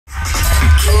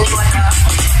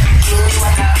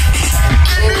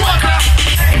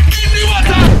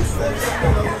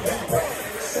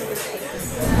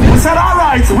We said,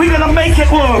 alright, we're gonna make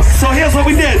it work. So here's what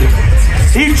we did.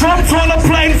 He jumped on a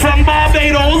plane from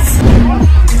Barbados.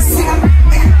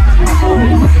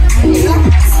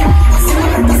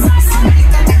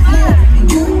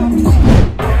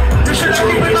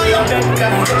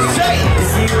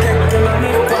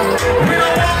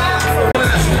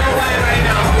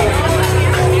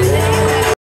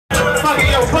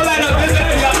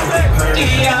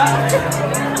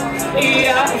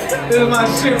 This is my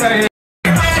shit right here.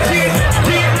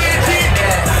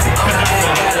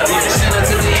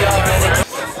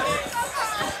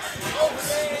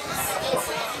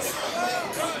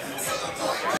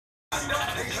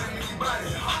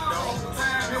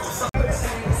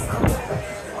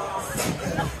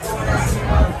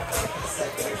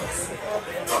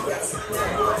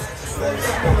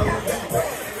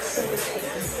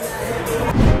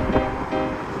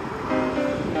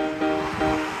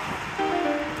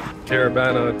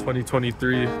 CARIBANA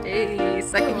 2023. Hey,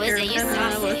 second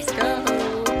CARIBANA, let's go.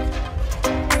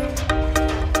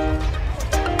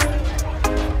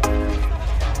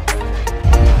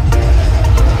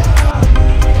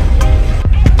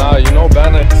 Nah, you know,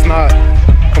 Bana, it's not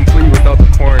complete without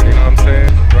the corn, you know what I'm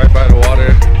saying? Right by the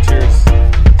water. Cheers.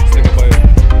 Stick a bite.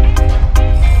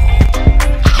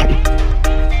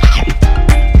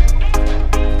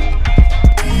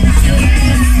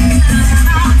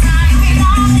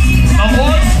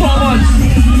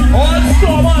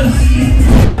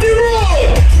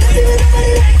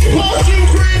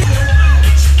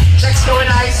 Checks going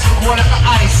ice, water for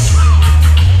ice.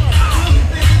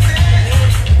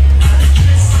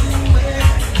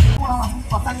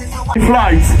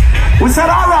 Flight. We said,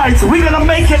 alright, we're gonna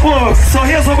make it work. So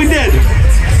here's what we did.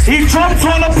 He jumped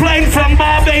on a plane from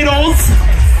Barbados.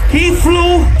 He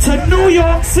flew to New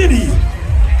York City.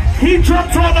 He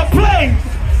jumped on a plane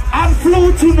and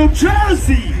flew to New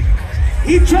Jersey.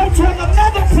 He jumped on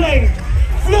another plane,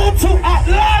 flew to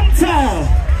Atlanta,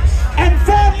 and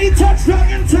finally touched down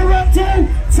in Toronto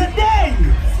today.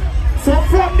 So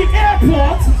from the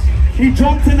airport, he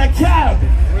jumped in a cab,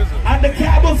 and the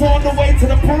cab was on the way to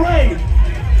the parade.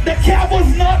 The cab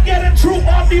was not getting through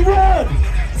on the road.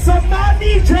 So my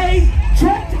DJ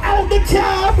jumped out the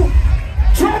cab,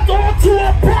 jumped onto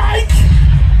a bike,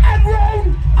 and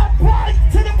rode a bike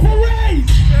to the parade.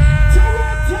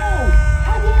 Toronto,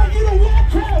 I want you to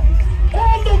welcome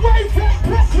all the way from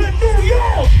Brooklyn, New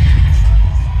York,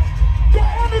 the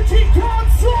Energy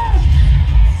Concert,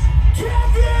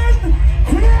 Kevin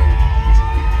Crown.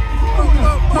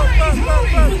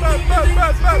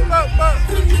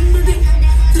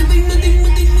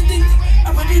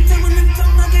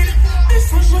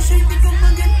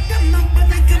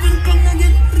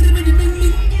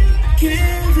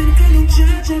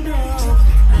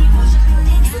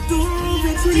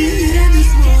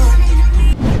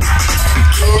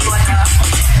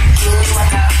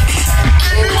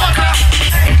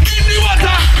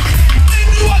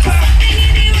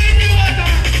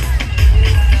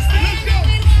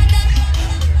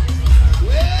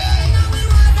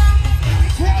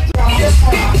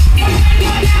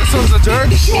 This one's a jerk?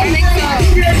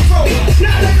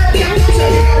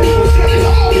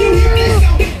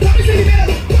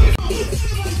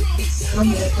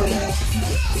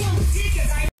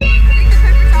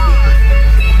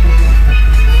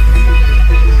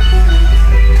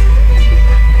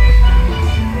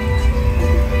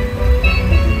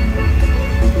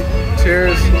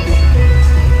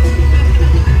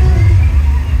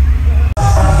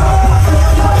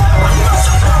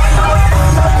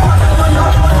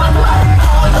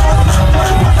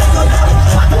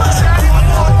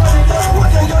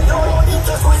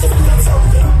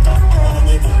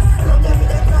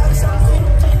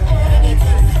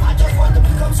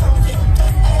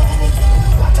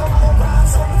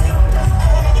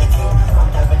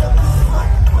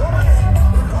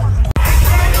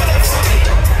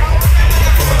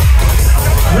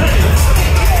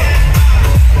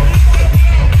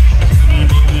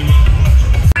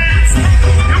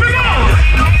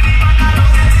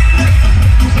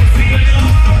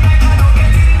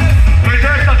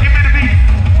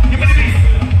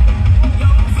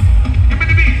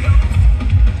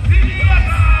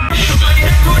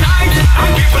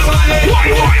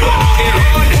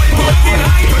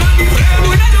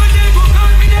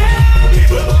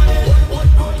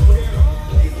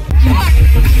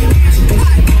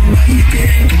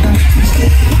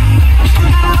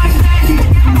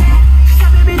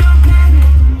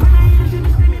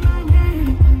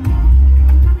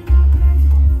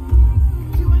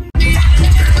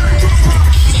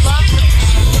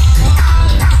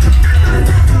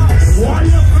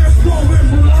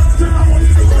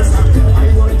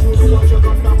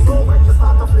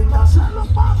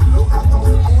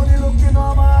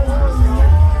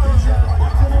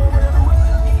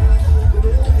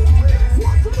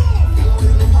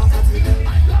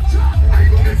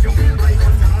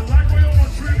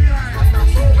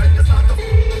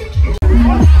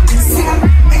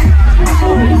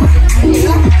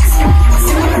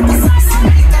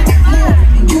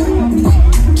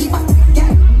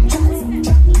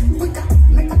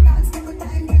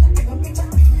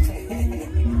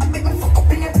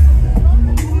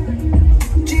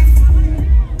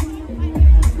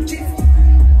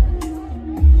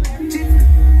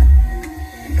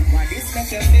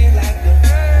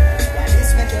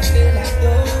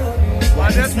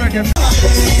 That's right.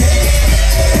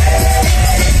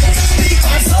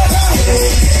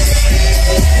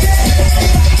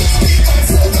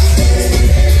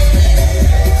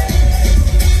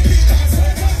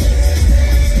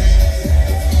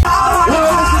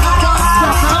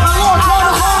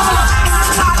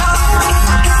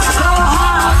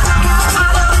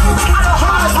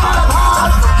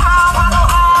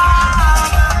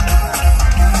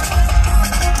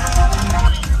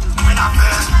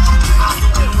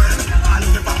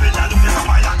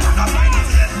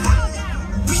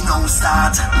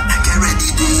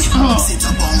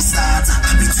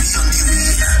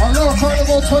 Hello,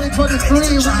 Carnival 2023,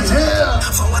 we here.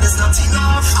 For what is not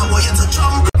enough, I want you to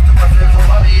jump.